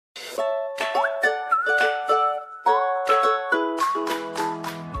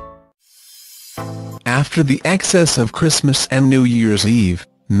After the excess of Christmas and New Year's Eve,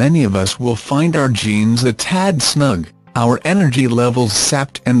 many of us will find our jeans a tad snug, our energy levels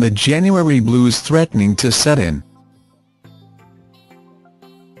sapped and the January blues threatening to set in.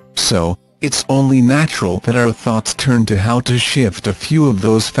 So, it's only natural that our thoughts turn to how to shift a few of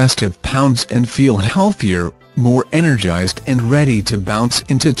those festive pounds and feel healthier, more energized and ready to bounce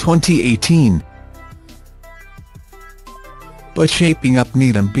into 2018. But shaping up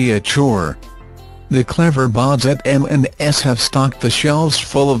needn't be a chore. The clever bods at M&S have stocked the shelves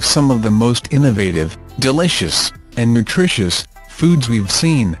full of some of the most innovative, delicious, and nutritious foods we've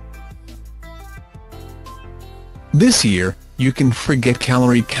seen. This year, you can forget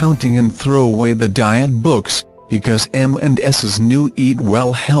calorie counting and throw away the diet books, because M&S's new Eat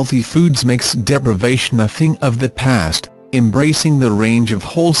Well Healthy Foods makes deprivation a thing of the past, embracing the range of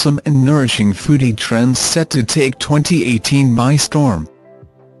wholesome and nourishing foodie trends set to take 2018 by storm.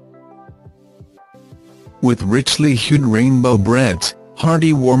 With richly hued rainbow breads,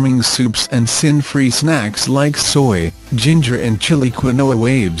 hearty warming soups and sin-free snacks like soy, ginger and chili quinoa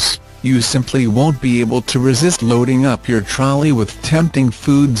waves, you simply won't be able to resist loading up your trolley with tempting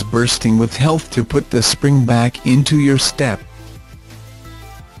foods bursting with health to put the spring back into your step.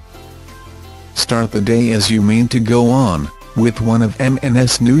 Start the day as you mean to go on, with one of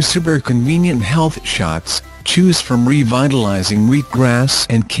M&S' new super convenient health shots. Choose from revitalizing wheatgrass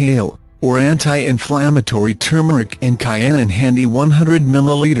and kale, or anti-inflammatory turmeric and cayenne in handy 100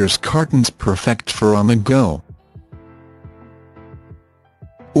 ml cartons perfect for on the go.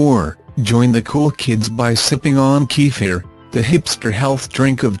 Or, join the cool kids by sipping on kefir, the hipster health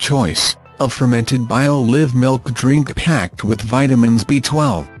drink of choice, a fermented bio-live milk drink packed with vitamins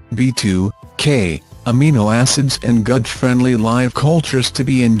B12, B2, K, amino acids and gut-friendly live cultures to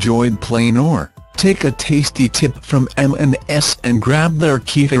be enjoyed plain or, take a tasty tip from M&S and grab their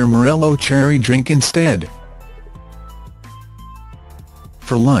kefir Morello cherry drink instead.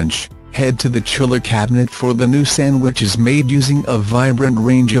 For lunch, head to the Cllr cabinet for the new sandwiches made using a vibrant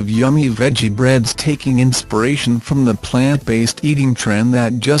range of yummy veggie breads, taking inspiration from the plant-based eating trend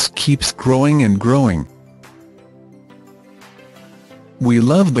that just keeps growing and growing. We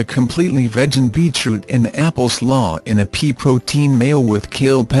love the completely vegan beetroot and apple slaw in a pea protein mayo with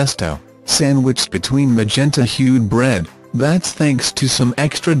kale pesto, sandwiched between magenta-hued bread. That's thanks to some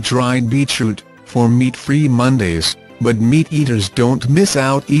extra dried beetroot, for meat-free Mondays, but meat eaters don't miss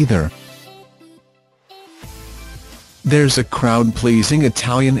out either. There's a crowd-pleasing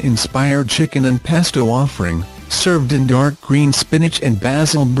Italian-inspired chicken and pesto offering, served in dark green spinach and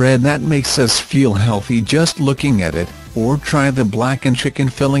basil bread that makes us feel healthy just looking at it. Or try the blackened chicken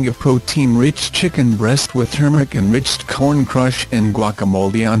filling, a protein-rich chicken breast with turmeric-enriched corn crush and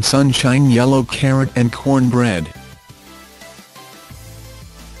guacamole on sunshine yellow carrot and cornbread.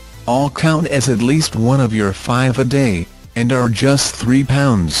 All count as at least one of your 5 a day, and are just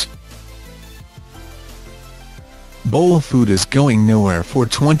 £3. Bowl food is going nowhere for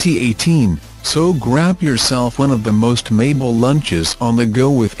 2018, so grab yourself one of the most made-able lunches on the go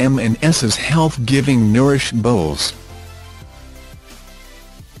with M&S's health-giving Nourish Bowls.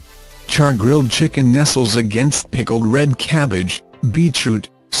 Char-grilled chicken nestles against pickled red cabbage, beetroot,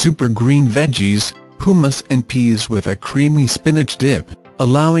 super green veggies, hummus and peas with a creamy spinach dip,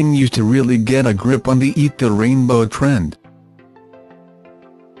 allowing you to really get a grip on the Eat the Rainbow trend.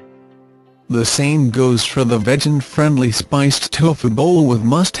 The same goes for the vegan-friendly spiced tofu bowl with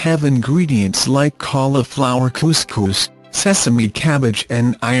must-have ingredients like cauliflower couscous, sesame cabbage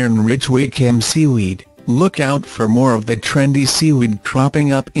and iron-rich wakame seaweed. Look out for more of the trendy seaweed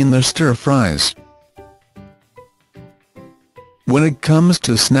cropping up in the stir-fries. When it comes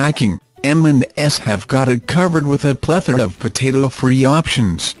to snacking, M&S have got it covered with a plethora of potato-free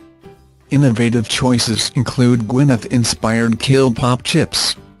options. Innovative choices include Gwyneth-inspired kale pop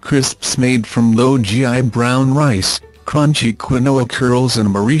chips, crisps made from low-GI brown rice, crunchy quinoa curls and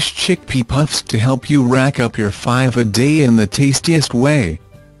Maurice chickpea puffs to help you rack up your 5 a day in the tastiest way.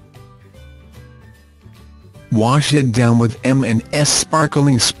 Wash it down with M&S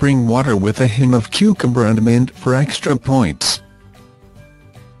sparkling spring water with a hint of cucumber and mint for extra points.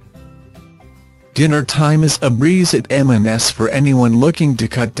 Dinner time is a breeze at M&S for anyone looking to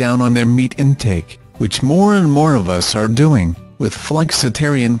cut down on their meat intake, which more and more of us are doing, with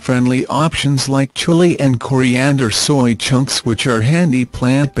flexitarian-friendly options like chili and coriander soy chunks, which are handy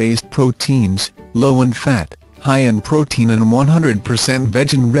plant-based proteins, low in fat, high in protein and 100%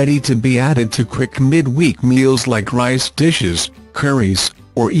 veg and ready to be added to quick midweek meals like rice dishes, curries,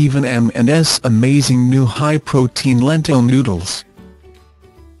 or even M&S' amazing new high-protein lentil noodles.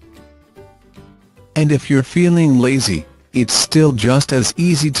 And if you're feeling lazy, It's still just as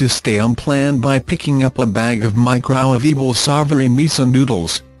easy to stay on plan by picking up a bag of microwavable savory miso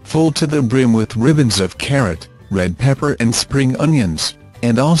noodles, full to the brim with ribbons of carrot, red pepper and spring onions,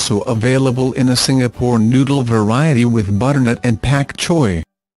 and also available in a Singapore noodle variety with butternut and pak choy.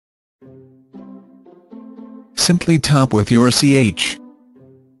 Simply top with your Cllr